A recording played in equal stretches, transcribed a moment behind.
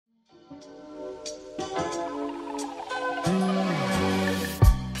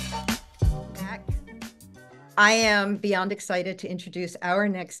I am beyond excited to introduce our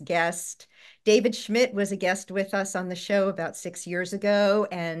next guest. David Schmidt was a guest with us on the show about 6 years ago,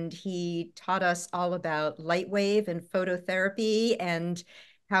 and he taught us all about LifeWave and phototherapy and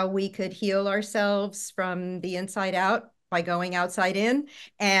how we could heal ourselves from the inside out by going outside in.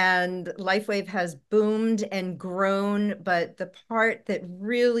 And LifeWave has boomed and grown, but the part that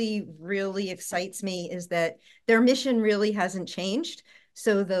really, really excites me is that their mission really hasn't changed.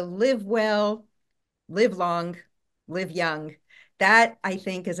 So the live well, live long, live young. That, I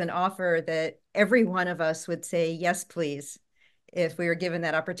think, is an offer that every one of us would say, yes, please, if we were given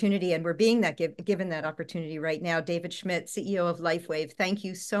that opportunity. And we're being given that opportunity right now. David Schmidt, CEO of LifeWave, thank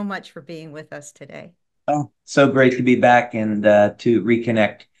you so much for being with us today. Oh, so great to be back and to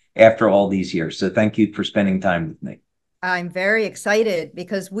reconnect after all these years. So thank you for spending time with me. I'm very excited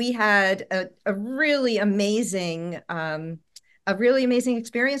because we had a really amazing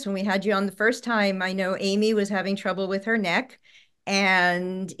experience when we had you on the first time. I know Amy was having trouble with her neck,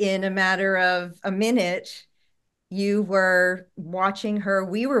 and in a matter of a minute, we were watching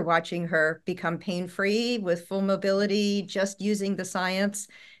her become pain-free with full mobility, just using the science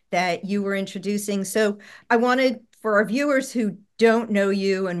that you were introducing. So I wanted, for our viewers who don't know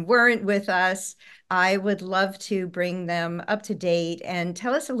you and weren't with us, I would love to bring them up to date and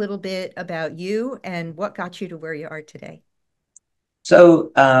tell us a little bit about you and what got you to where you are today.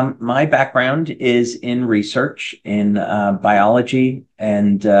 So my background is in research in biology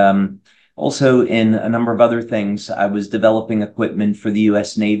and also in a number of other things. I was developing equipment for the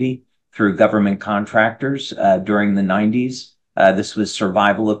U.S. Navy through government contractors during the 90s. This was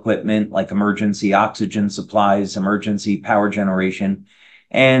survival equipment like emergency oxygen supplies, emergency power generation.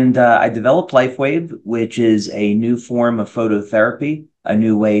 And I developed LifeWave, which is a new form of phototherapy, a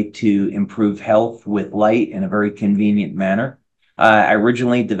new way to improve health with light in a very convenient manner. I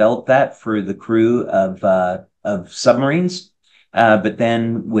originally developed that for the crew of submarines, but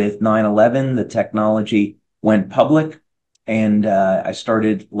then with 9/11, the technology went public, and I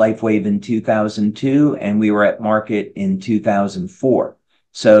started LifeWave in 2002, and we were at market in 2004.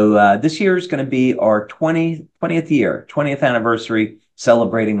 So this year is going to be our 20th anniversary,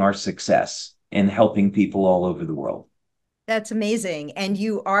 celebrating our success in helping people all over the world. That's amazing. And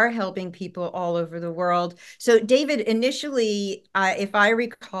you are helping people all over the world. So, David, initially, if I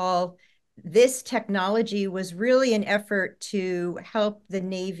recall, this technology was really an effort to help the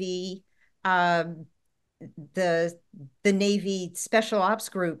Navy, the Navy special ops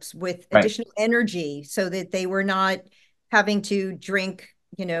groups with Right. additional energy so that they were not having to drink,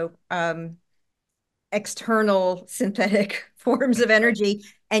 external synthetic forms of energy.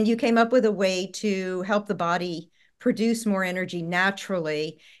 And you came up with a way to help the body produce more energy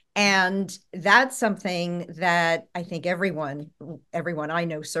naturally. And that's something that I think everyone I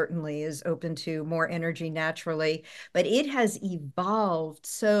know certainly is open to more energy naturally, but it has evolved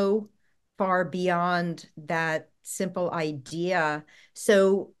so far beyond that simple idea.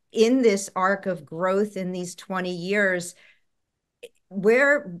 So in this arc of growth in these 20 years,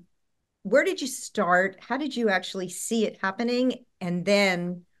 where where did you start? How did you actually see it happening? And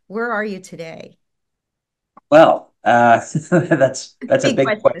then where are you today? Well, that's a Big big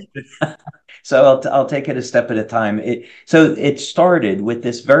question. question. So I'll take it a step at a time. It started with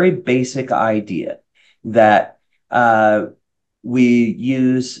this very basic idea that we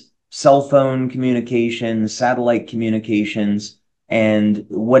use cell phone communications, satellite communications, and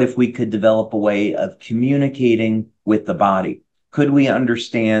what if we could develop a way of communicating with the body? Could we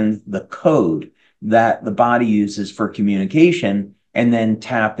understand the code that the body uses for communication and then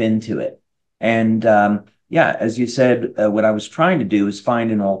tap into it? And yeah, as you said, what I was trying to do is find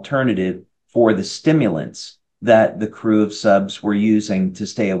an alternative for the stimulants that the crew of subs were using to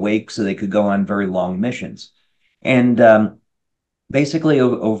stay awake so they could go on very long missions. And basically,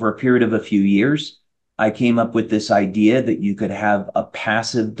 over a period of a few years, I came up with this idea that you could have a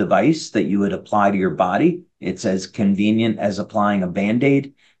passive device that you would apply to your body. It's as convenient as applying a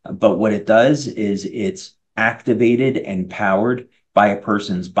Band-Aid, but what it does is it's activated and powered by a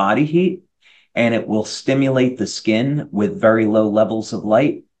person's body heat, and it will stimulate the skin with very low levels of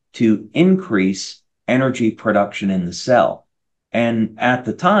light to increase energy production in the cell. And at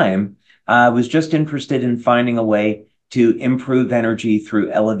the time, I was just interested in finding a way to improve energy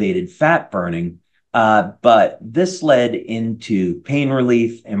through elevated fat burning. But this led into pain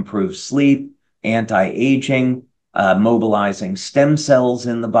relief, improved sleep, anti-aging, mobilizing stem cells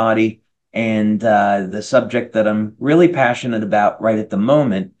in the body. And the subject that I'm really passionate about right at the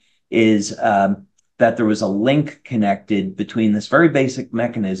moment is that there was a link connected between this very basic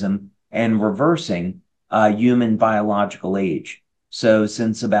mechanism and reversing human biological age. So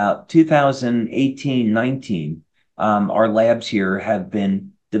since about 2018, 19, our labs here have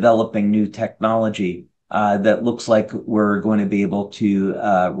been developing new technology that looks like we're going to be able to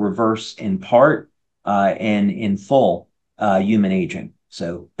reverse in part and in full human aging.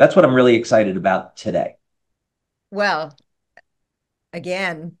 So that's what I'm really excited about today. Well,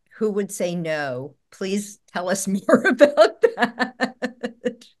 again, who would say no? Please tell us more about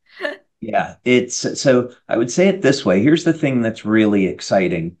that. Yeah, it's so I would say it this way. Here's the thing that's really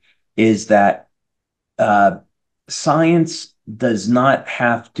exciting is that uh, science does not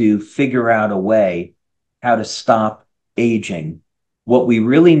have to figure out a way how to stop aging. What we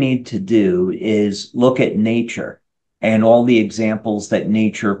really need to do is look at nature and all the examples that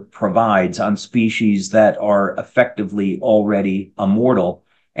nature provides on species that are effectively already immortal,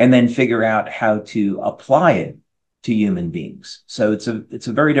 and then figure out how to apply it to human beings. So it's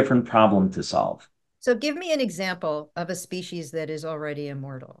a very different problem to solve. So give me an example of a species that is already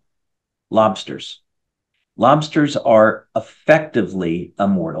immortal. Lobsters. Lobsters are effectively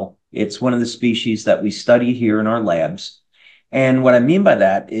immortal. It's one of the species that we study here in our labs. And what I mean by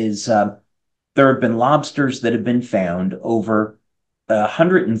that is there have been lobsters that have been found over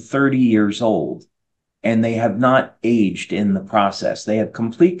 130 years old, and they have not aged in the process. They have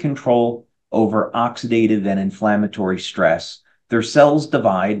complete control over oxidative and inflammatory stress. Their cells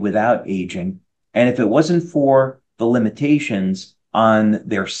divide without aging. And if it wasn't for the limitations on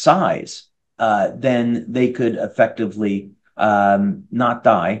their size, then they could effectively not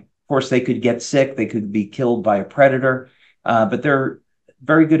die. Of course, they could get sick, they could be killed by a predator, but they're a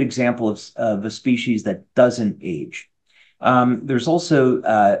very good example of a species that doesn't age. There's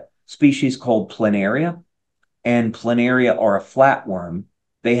also species called planaria, and planaria are a flatworm.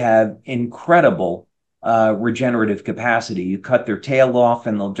 They have incredible regenerative capacity. You cut their tail off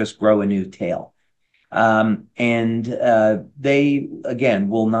and they'll just grow a new tail. And they, again,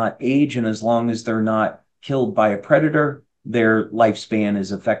 will not age. And as long as they're not killed by a predator, their lifespan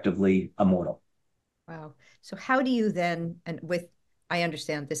is effectively immortal. Wow. So how do you then, and with, I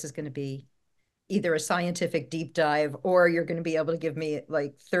understand this is going to be either a scientific deep dive or you're going to be able to give me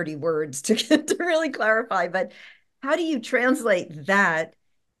like 30 words to get to really clarify, but how do you translate that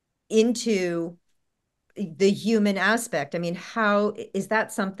into the human aspect? I mean, how is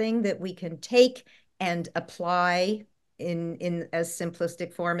that something that we can take and apply in as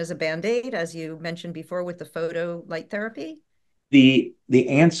simplistic form as a band-aid, as you mentioned before with the photo light therapy? The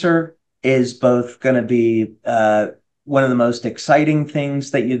answer is both going to be one of the most exciting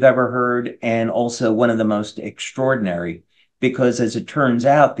things that you've ever heard, and also one of the most extraordinary, because as it turns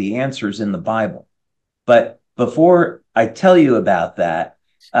out, the answer is in the Bible. But before I tell you about that,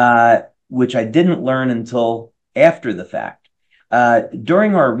 which I didn't learn until after the fact,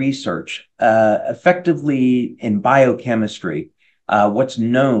 during our research, effectively in biochemistry, what's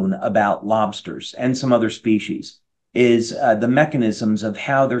known about lobsters and some other species is the mechanisms of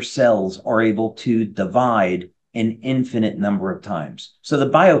how their cells are able to divide an infinite number of times. So the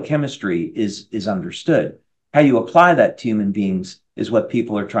biochemistry is understood. How you apply that to human beings is what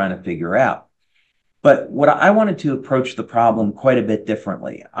people are trying to figure out. But what I wanted to approach the problem quite a bit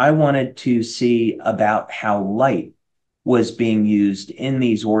differently. I wanted to see about how light was being used in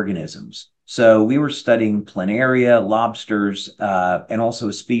these organisms. So we were studying planaria, lobsters, and also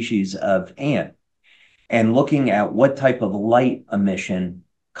a species of ant, and looking at what type of light emission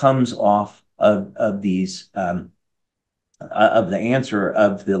comes off of these of the answer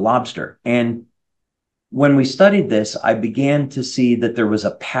of the lobster. And when we studied this, I began to see that there was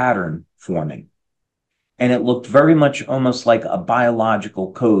a pattern forming. And it looked very much almost like a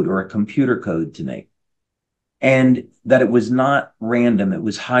biological code or a computer code to me. And that it was not random, it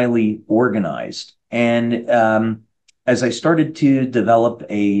was highly organized. And as I started to develop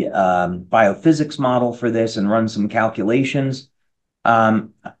a biophysics model for this and run some calculations,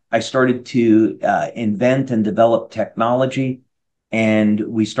 I started to invent and develop technology, and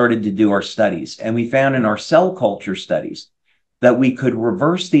we started to do our studies. And we found in our cell culture studies that we could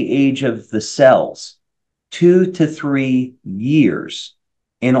reverse the age of the cells 2 to 3 years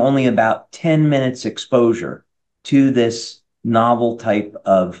in only about 10 minutes exposure to this novel type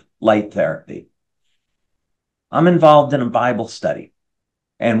of light therapy. I'm involved in a Bible study.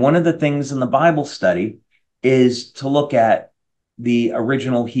 And one of the things in the Bible study is to look at the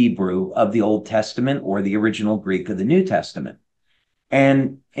original Hebrew of the Old Testament or the original Greek of the New Testament.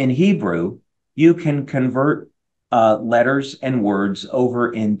 And in Hebrew, you can convert letters and words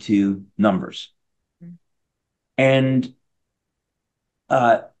over into numbers. And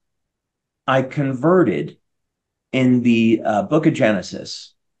I converted in the book of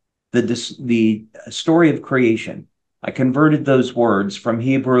Genesis, the story of creation. I converted those words from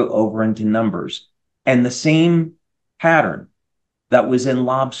Hebrew over into numbers. And the same pattern that was in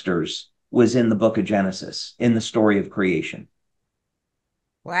lobsters was in the book of Genesis, in the story of creation.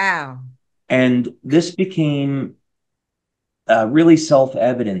 Wow. And this became really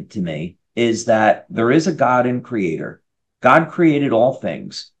self-evident to me, is that there is a God and creator. God created all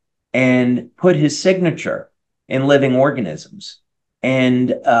things and put his signature in living organisms.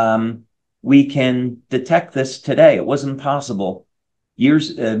 And we can detect this today. It wasn't possible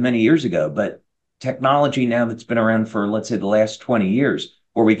many years ago, but technology now that's been around for, let's say, the last 20 years,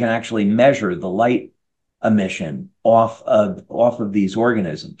 where we can actually measure the light emission off of these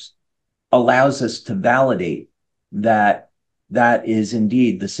organisms, allows us to validate that that is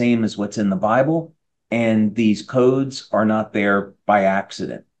indeed the same as what's in the Bible, and these codes are not there by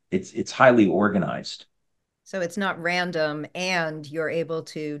accident. It's highly organized. So it's not random, and you're able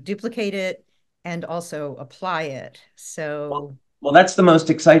to duplicate it and also apply it. So, Well, that's the most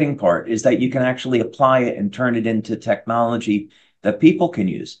exciting part, is that you can actually apply it and turn it into technology that people can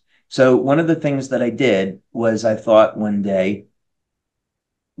use. So one of the things that I did was, I thought one day,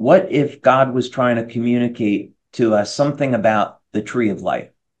 what if God was trying to communicate to us something about the tree of life?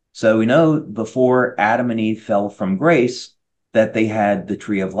 So we know before Adam and Eve fell from grace that they had the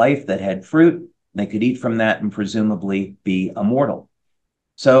tree of life that had fruit. They could eat from that and presumably be immortal.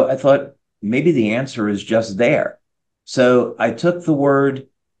 So I thought maybe the answer is just there. So I took the word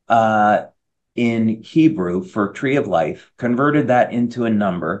in Hebrew for tree of life, converted that into a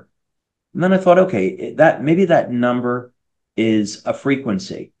number, and then I thought, okay, that maybe that number is a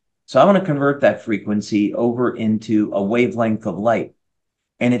frequency. So I want to convert that frequency over into a wavelength of light.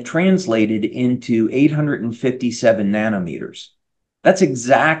 And it translated into 857 nanometers. That's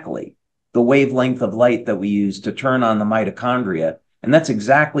exactly the wavelength of light that we use to turn on the mitochondria. And that's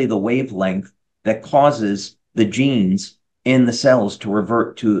exactly the wavelength that causes the genes in the cells to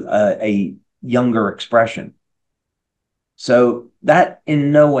revert to a younger expression. So that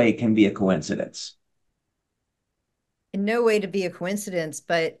in no way can be a coincidence. in no way to be a coincidence,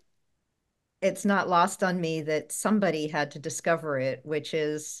 but it's not lost on me that somebody had to discover it, which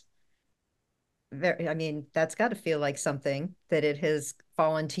is very, I mean, that's got to feel like something that it has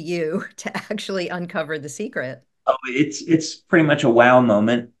fallen to you to actually uncover the secret. Oh, it's pretty much a wow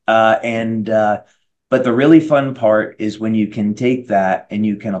moment. But the really fun part is when you can take that and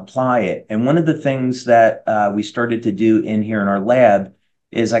you can apply it. And one of the things that we started to do in here in our lab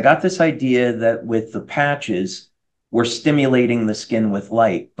is, I got this idea that with the patches, we're stimulating the skin with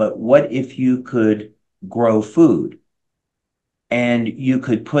light. But what if you could grow food and you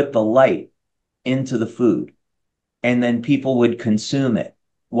could put the light into the food and then people would consume it?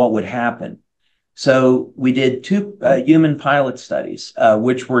 What would happen? So we did two human pilot studies,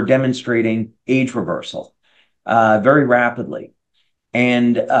 which were demonstrating age reversal very rapidly.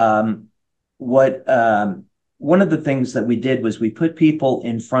 And what one of the things that we did was, we put people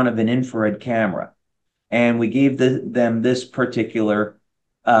in front of an infrared camera, and we gave them this particular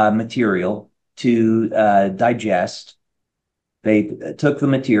material to digest. They took the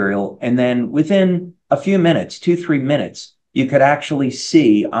material, and then within a few minutes, 2, 3 minutes, you could actually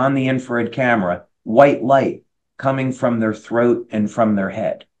see on the infrared camera white light coming from their throat and from their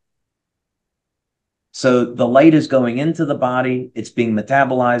head. So the light is going into the body, it's being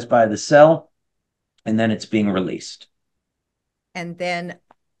metabolized by the cell, and then it's being released. And then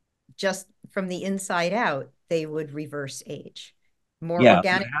just from the inside out, they would reverse age more Yeah, what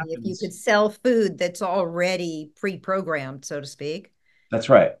organically. If you could happens? sell food that's already pre-programmed, so to speak, That's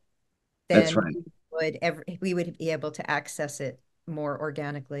right. That's then right. we would be able to access it more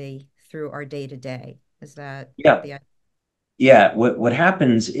organically through our day to day. Is that Yeah. the idea? Yeah, what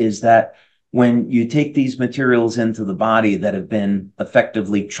happens is that when you take these materials into the body that have been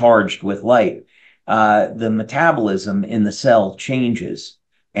effectively charged with light, the metabolism in the cell changes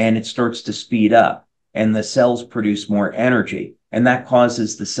and it starts to speed up, and the cells produce more energy. And that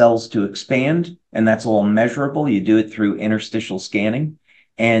causes the cells to expand, and that's all measurable. You do it through interstitial scanning.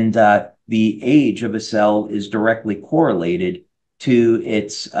 And the age of a cell is directly correlated to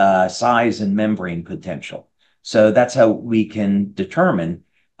its size and membrane potential. So that's how we can determine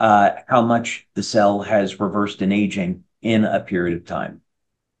how much the cell has reversed in aging in a period of time.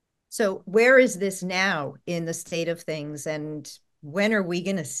 So where is this now in the state of things, and when are we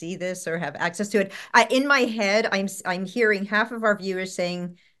going to see this or have access to it? In my head, I'm hearing half of our viewers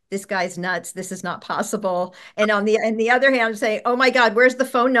saying, "This guy's nuts. This is not possible." And on the other hand, I'm saying, "Oh my God, where's the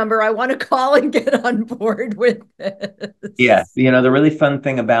phone number? I want to call and get on board with Yeah, this." the really fun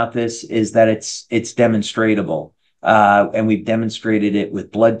thing about this is that it's demonstratable, and we've demonstrated it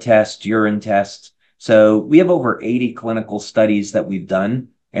with blood tests, urine tests. So we have over 80 clinical studies that we've done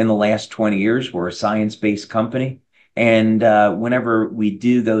in the last 20 years. We're a science-based company. And whenever we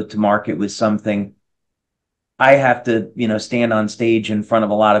do go to market with something, I have to, stand on stage in front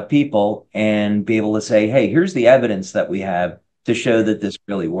of a lot of people and be able to say, hey, here's the evidence that we have to show that this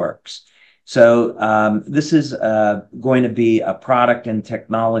really works. So this is going to be a product and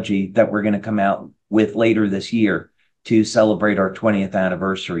technology that we're going to come out with later this year to celebrate our 20th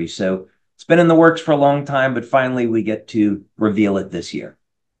anniversary. So it's been in the works for a long time, but finally we get to reveal it this year.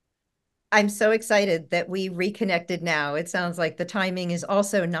 I'm so excited that we reconnected now. It sounds like the timing is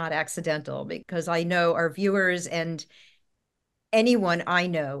also not accidental, because I know our viewers and anyone I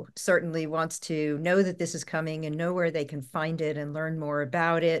know certainly wants to know that this is coming and know where they can find it and learn more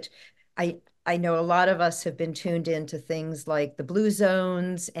about it. I know a lot of us have been tuned into things like the blue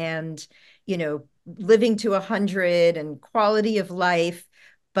zones and, living to 100 and quality of life,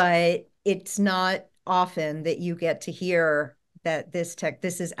 but it's not often that you get to hear that this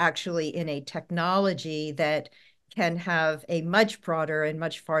is actually in a technology that can have a much broader and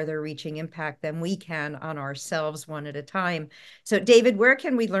much farther reaching impact than we can on ourselves one at a time. So David, where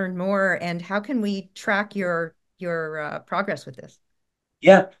can we learn more, and how can we track your progress with this?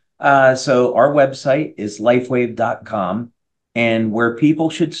 Yeah. So our website is lifewave.com. And where people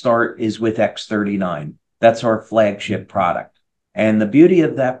should start is with X39. That's our flagship product. And the beauty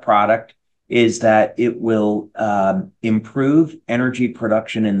of that product is that it will improve energy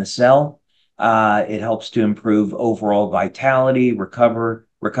production in the cell. It helps to improve overall vitality,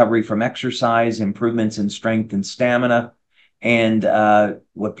 recovery from exercise, improvements in strength and stamina. And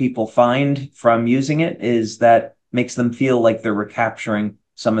what people find from using it is that makes them feel like they're recapturing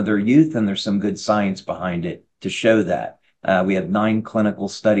some of their youth, and there's some good science behind it to show that. We have 9 clinical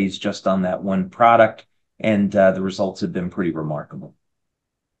studies just on that one product, and the results have been pretty remarkable.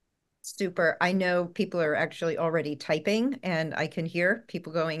 Super. I know people are actually already typing, and I can hear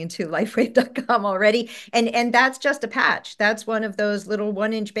people going into lifewave.com already. And that's just a patch. That's one of those little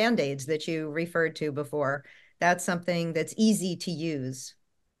 1-inch band-aids that you referred to before. That's something that's easy to use.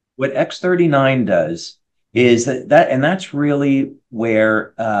 What X39 does is and that's really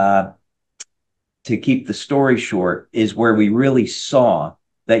where, to keep the story short, is where we really saw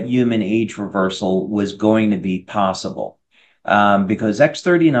that human age reversal was going to be possible. Because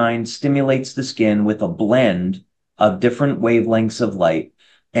X39 stimulates the skin with a blend of different wavelengths of light,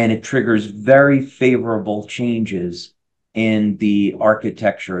 and it triggers very favorable changes in the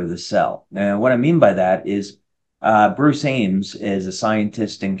architecture of the cell. Now, what I mean by that is Bruce Ames is a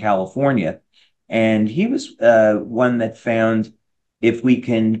scientist in California, and he was one that found if we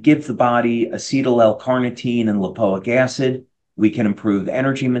can give the body acetyl L-carnitine and lipoic acid, we can improve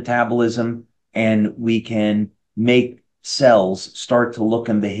energy metabolism, and we can make cells start to look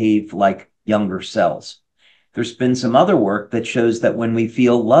and behave like younger cells. There's been some other work that shows that when we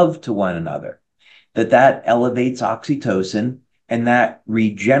feel love to one another, that elevates oxytocin, and that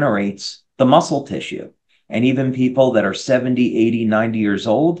regenerates the muscle tissue. And even people that are 70, 80, 90 years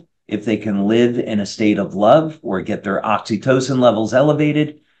old, if they can live in a state of love or get their oxytocin levels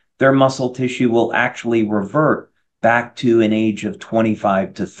elevated, their muscle tissue will actually revert back to an age of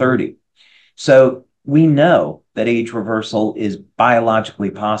 25 to 30. So we know that age reversal is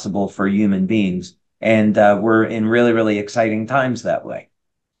biologically possible for human beings, and we're in really, really exciting times that way.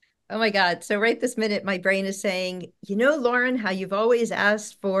 Oh my God. So right this minute, my brain is saying, Lauren, how you've always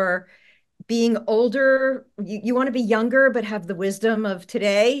asked for being older, you want to be younger, but have the wisdom of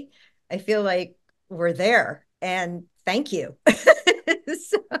today. I feel like we're there, and thank you.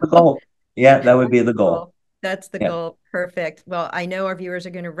 The goal. Yeah, that would be the goal. That's the goal. Perfect. Well, I know our viewers are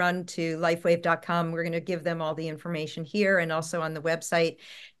going to run to lifewave.com. We're going to give them all the information here and also on the website.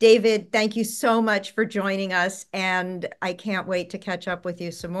 David, thank you so much for joining us. And I can't wait to catch up with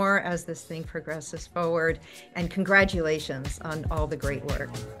you some more as this thing progresses forward. And congratulations on all the great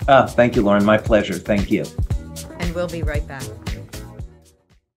work. Thank you, Lauren. My pleasure. Thank you. And we'll be right back.